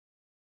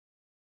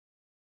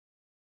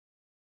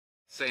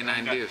Say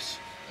 9 deuce.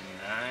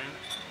 9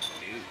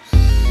 deuce.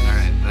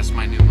 Alright, that's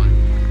my new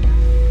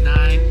one.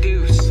 9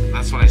 deuce.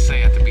 That's what I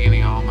say at the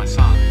beginning of all my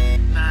songs.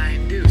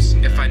 9 deuce.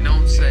 If I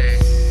don't say,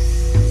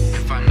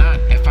 if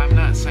I'm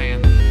not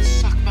saying,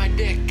 suck my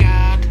dick,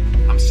 God,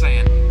 I'm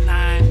saying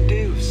 9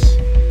 deuce.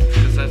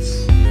 Because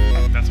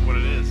That's what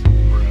it is,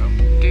 bro.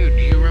 Dude,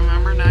 do you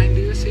remember 9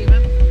 deuce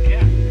even?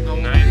 Yeah. Oh,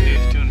 9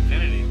 deuce to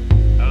infinity.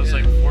 I was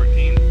like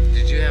 14.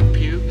 Did you have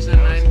pubes in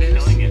 9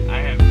 deuce? Killing it.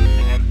 I have pubes.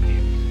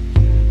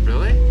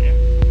 Really?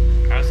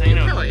 Yeah. I was saying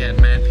You probably had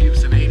mad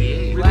pubes in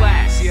 88.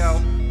 Relax, yo.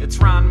 It's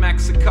Ron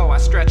Mexico. I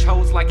stretch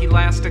hoes like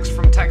elastics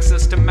from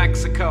Texas to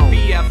Mexico.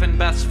 BF and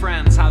best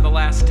friends, how the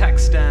last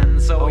text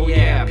ends. Oh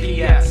yeah,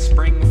 PS,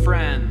 spring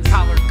friends.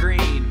 Collard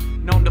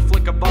green, known to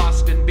flick a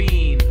Boston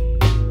bean.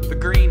 The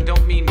green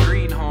don't mean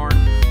greenhorn.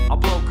 I'll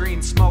blow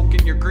green smoke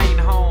in your green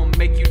home.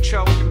 Make you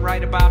choke and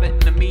write about it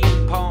in a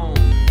mean poem.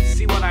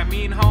 See what I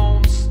mean,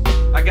 Holmes?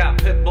 I got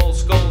pit bull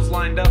skulls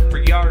lined up for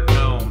yard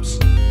gnomes.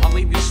 I'll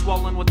leave you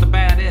swollen with a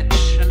bad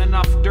itch and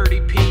enough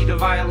dirty pee to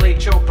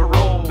violate your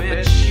parole,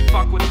 bitch. You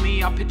fuck with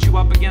me, I'll pit you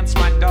up against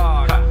my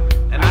dog.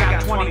 And I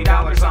got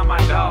 $20 on my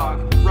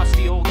dog.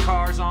 Rusty old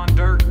cars on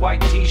dirt,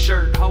 white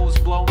t-shirt. Hoes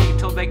blow me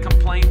till they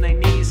complain they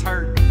knees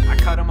hurt. I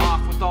cut them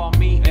off with all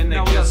meat and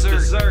no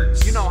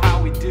desserts. You know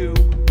how we